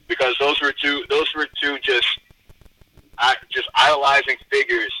 Because those were two just idolized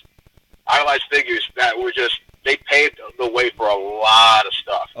figures that were they paved the way for a lot of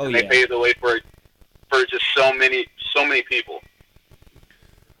stuff. Oh, and yeah. They paved the way for just so many people.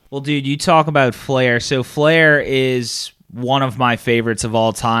 Well, dude, you talk about Flair. So Flair is one of my favorites of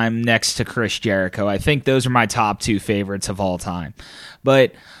all time next to Chris Jericho. I think those are my top 2 favorites of all time.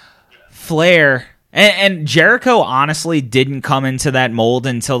 But Flair and Jericho honestly didn't come into that mold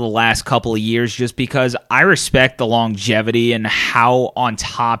until the last couple of years, just because I respect the longevity and how on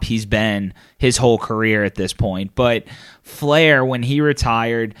top he's been his whole career at this point. But Flair, when he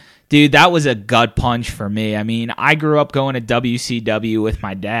retired, dude, that was a gut punch for me. I mean, I grew up going to WCW with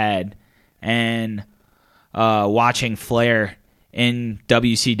my dad and watching Flair in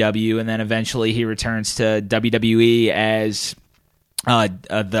WCW, and then eventually he returns to WWE as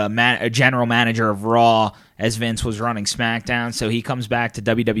the general manager of Raw as Vince was running SmackDown. So he comes back to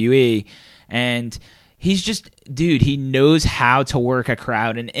WWE, and he's just, dude, he knows how to work a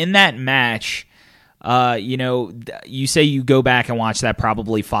crowd. And in that match, you say you go back and watch that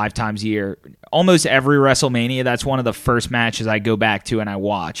probably 5 times a year. Almost every WrestleMania, that's one of the first matches I go back to and I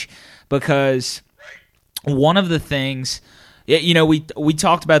watch, because one of the things, we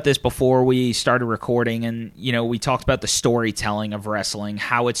talked about this before we started recording, and we talked about the storytelling of wrestling,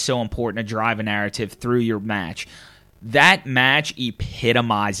 how it's so important to drive a narrative through your match. That match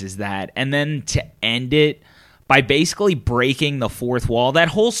epitomizes that, and then to end it by basically breaking the fourth wall. That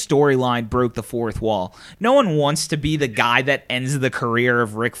whole storyline broke the fourth wall. No one wants to be the guy that ends the career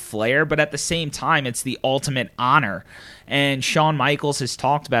of Ric Flair, but at the same time, it's the ultimate honor. And Shawn Michaels has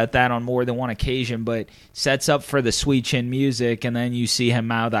talked about that on more than one occasion, but sets up for the Sweet Chin Music, and then you see him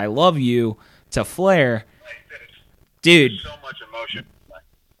mouth "I love you" to Flair. Dude. So much emotion.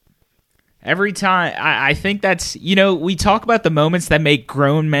 Every time, I think that's, we talk about the moments that make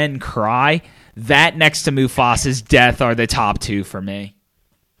grown men cry. That next to Mufasa's death are the top 2 for me.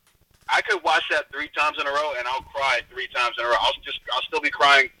 I could watch that 3 times in a row, and I'll cry 3 times in a row. I'll still be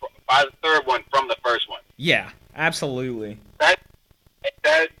crying by the third one from the first one. Yeah, absolutely. That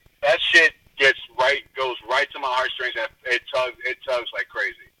shit goes right to my heartstrings, and it tugs like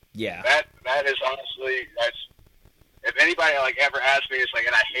crazy. Yeah. That is honestly, if anybody ever asks me, it's like,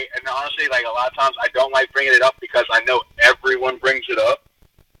 and honestly, a lot of times I don't like bringing it up because I know everyone brings it up.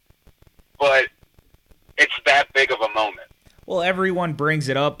 But it's that big of a moment. Well, everyone brings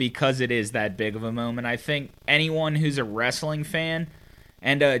it up because it is that big of a moment. I think anyone who's a wrestling fan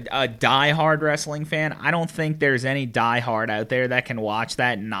and a diehard wrestling fan, I don't think there's any diehard out there that can watch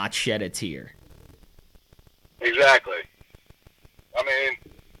that and not shed a tear. Exactly. I mean,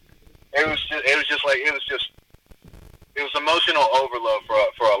 it was emotional overload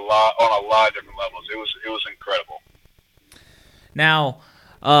for a lot, on a lot of different levels. It was incredible. Now,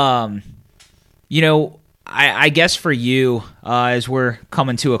 I guess for you, as we're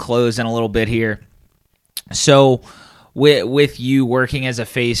coming to a close in a little bit here, so with you working as a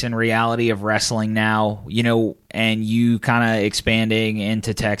face in reality of wrestling now, and you kind of expanding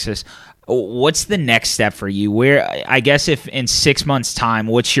into Texas, what's the next step for you? Where, I guess, if in 6 months' time,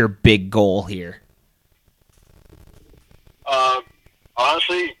 what's your big goal here?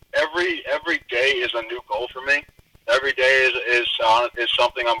 Honestly, every day is a new goal for me. Every day is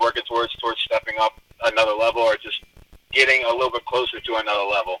something I'm working towards stepping up another level, or just getting a little bit closer to another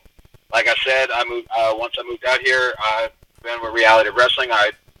level. Like I said, once I moved out here, I've been with Reality Wrestling.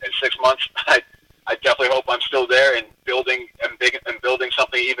 In 6 months, I definitely hope I'm still there and building something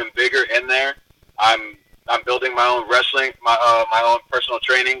something even bigger in there. I'm building my own wrestling, my own personal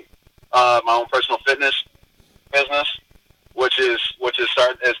training, my own personal fitness business, which is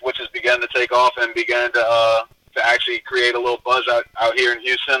begun to take off and began to actually create a little buzz out here in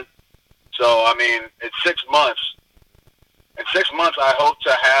Houston. So I mean, in 6 months, I hope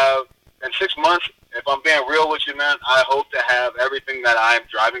to have. In 6 months, if I'm being real with you, man, I hope to have everything that I'm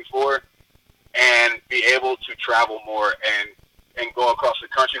driving for, and be able to travel more and go across the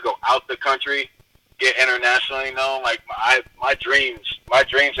country, go out the country, get internationally known. Like my dreams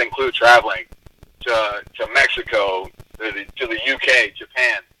include traveling to Mexico, to the UK,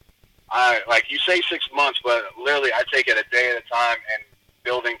 Japan. Like you say 6 months, but literally I take it a day at a time and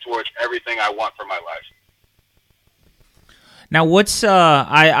building towards everything I want for my life. Now, what's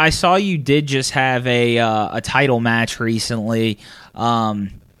I saw you did just have a title match recently.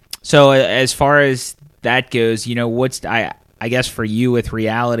 So as far as that goes, you know, what's I guess for you with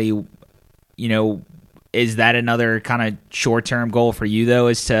reality, you know, is that another kind of short-term goal for you, though,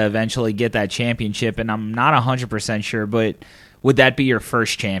 is to eventually get that championship? And I'm not 100% sure, but would that be your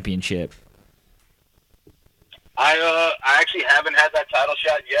first championship? I actually haven't had that title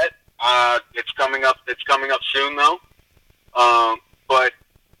shot yet. It's coming up soon, though. But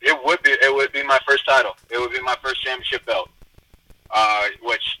it would be my first title. It would be my first championship belt.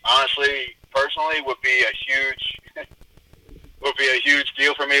 Which honestly, personally, would be a huge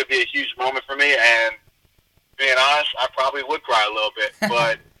deal for me. It would be a huge moment for me. And being honest, I probably would cry a little bit.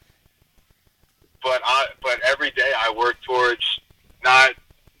 But every day I work towards not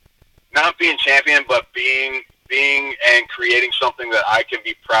being champion, but being and creating something that I can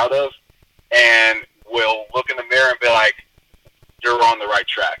be proud of, and will look in the mirror and be like, "You're on the right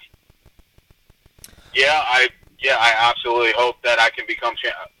track." I absolutely hope that I can become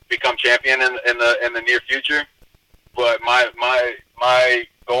champion in the near future. But my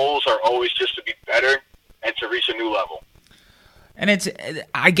goals are always just to be better and to reach a new level. And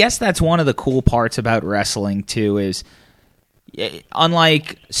I guess that's one of the cool parts about wrestling too, is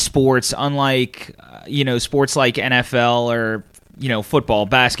unlike sports, sports like NFL or, you know, football,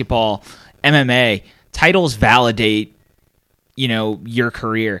 basketball, MMA, titles validate, you know, your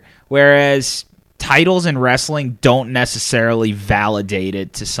career. Whereas titles in wrestling don't necessarily validate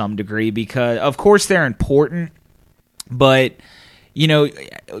it to some degree, because of course they're important, but, you know,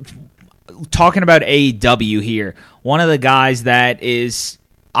 talking about AEW here, one of the guys that is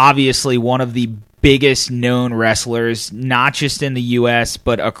obviously one of the biggest known wrestlers, not just in the U.S.,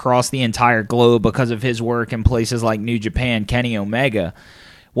 but across the entire globe because of his work in places like New Japan, Kenny Omega.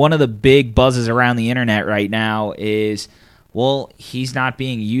 One of the big buzzes around the internet right now is, well, he's not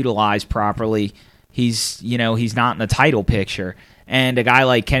being utilized properly. He's not in the title picture. And a guy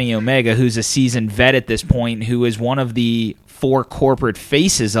like Kenny Omega, who's a seasoned vet at this point, who is one of the 4 corporate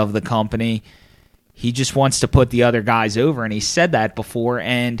faces of the company, he just wants to put the other guys over, and he said that before,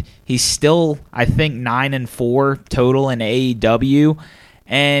 and he's still, I think, 9-4 total in AEW,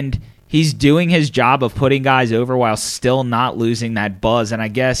 and he's doing his job of putting guys over while still not losing that buzz. And I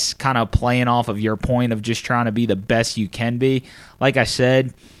guess kind of playing off of your point of just trying to be the best you can be, like I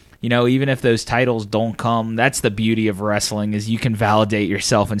said, you know, even if those titles don't come, that's the beauty of wrestling, is you can validate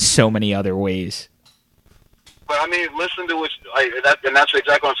yourself in so many other ways. But I mean, listen to and that's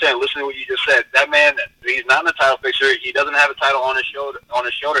exactly what I'm saying. Listen to what you just said. That man, he's not in the title picture. He doesn't have a title on his shoulder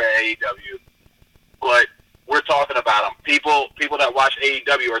at AEW. But we're talking about him. People that watch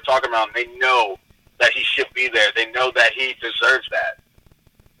AEW are talking about him. They know that he should be there. They know that he deserves that.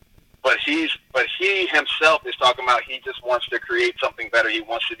 But he himself is talking about he just wants to create something better. He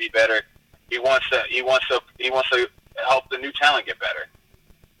wants to be better. He wants to help the new talent get better.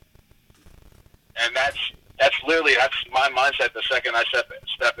 And that's my mindset the second I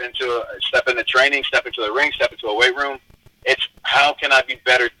step into training, step into the ring, step into a weight room. It's how can I be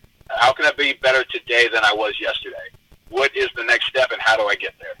better? How can I be better today than I was yesterday? What is the next step, and how do I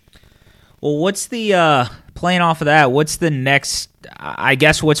get there? Well, what's the playing off of that? What's the next? I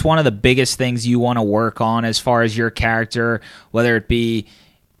guess what's one of the biggest things you want to work on as far as your character, whether it be,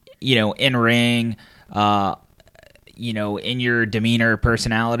 you know, in ring, you know, in your demeanor,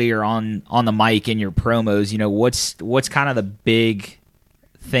 personality, or on the mic in your promos. You know, what's kind of the big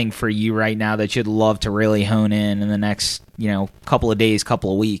thing for you right now that you'd love to really hone in the next, you know, couple of days,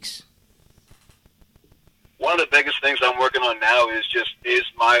 couple of weeks? One of the biggest things I'm working on now is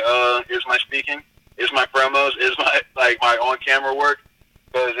my speaking, is my promos, is my on camera work,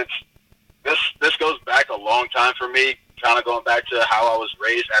 because this goes back a long time for me, kind of going back to how I was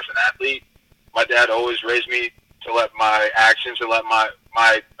raised as an athlete. My dad always raised me to let my actions and let my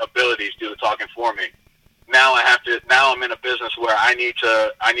abilities do the talking for me. now I'm in a business where I need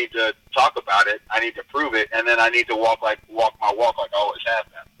to talk about it. I need to prove it, and then I need to walk my walk like I always have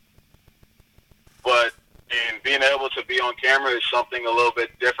been. But being able to be on camera is something a little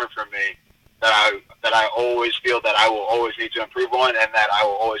bit different for me that I always feel that I will always need to improve on, and that I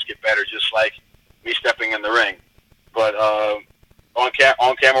will always get better, just like me stepping in the ring. But on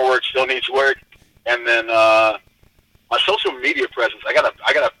camera work still needs work, and then my social media presence, I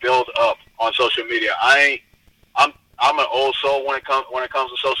gotta build up on social media. I'm an old soul when it comes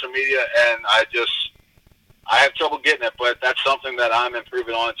to social media, and I have trouble getting it. But that's something that I'm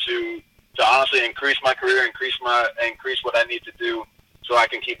improving on to honestly increase my career, increase what I need to do, so I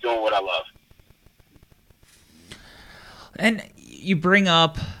can keep doing what I love. And you bring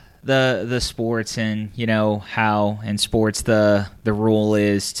up the sports, and you know how in sports the rule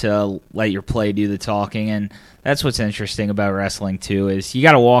is to let your play do the talking, and that's what's interesting about wrestling too, is you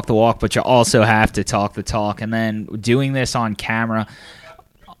got to walk the walk, but you also have to talk the talk. And then doing this on camera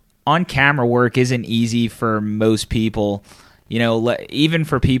work isn't easy for most people, you know, even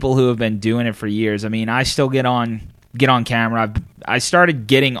for people who have been doing it for years. I mean, I still get on camera. I started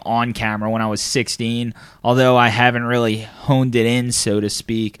getting on camera when I was 16, although I haven't really honed it in, so to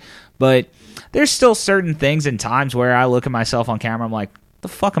speak. But there's still certain things and times where I look at myself on camera, I'm like, the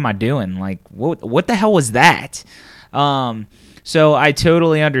fuck am I doing? Like, what the hell was that? So I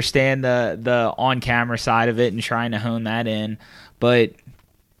totally understand the on-camera side of it and trying to hone that in. But,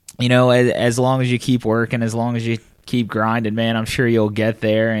 you know, as long as you keep working, as long as you keep grinding, man, I'm sure you'll get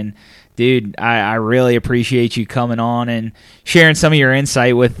there. And dude, I really appreciate you coming on and sharing some of your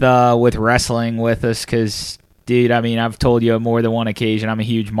insight with wrestling with us, because, dude, I mean, I've told you on more than one occasion I'm a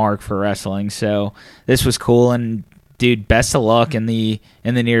huge mark for wrestling, so this was cool. And dude, best of luck in the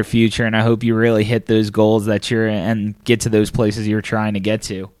near future, and I hope you really hit those goals that you're and get to those places you're trying to get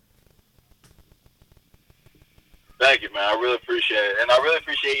to. Thank you, man. I really appreciate it, and I really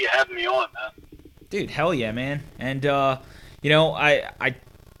appreciate you having me on, man. Dude, hell yeah, man. And you know, I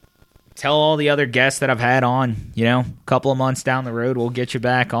tell all the other guests that I've had on, you know, a couple of months down the road, we'll get you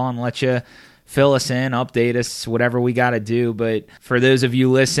back on, let you fill us in, update us, whatever we got to do. But for those of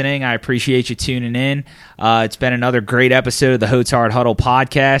you listening, I appreciate you tuning in. It's been another great episode of the Hotard Huddle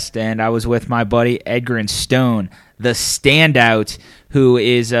podcast, and I was with my buddy Edgar Stone, the standout, who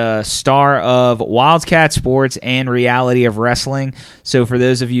is a star of Wildcat Sports and Reality of Wrestling. So for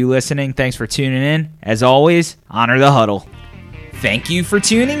those of you listening, thanks for tuning in. As always, honor the huddle. Thank you for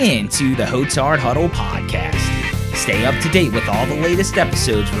tuning in to the Hotard Huddle podcast. Stay up to date with all the latest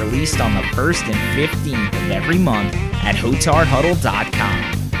episodes released on the 1st and 15th of every month at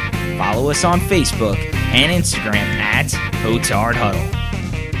HotardHuddle.com. Follow us on Facebook and Instagram at Hotard Huddle.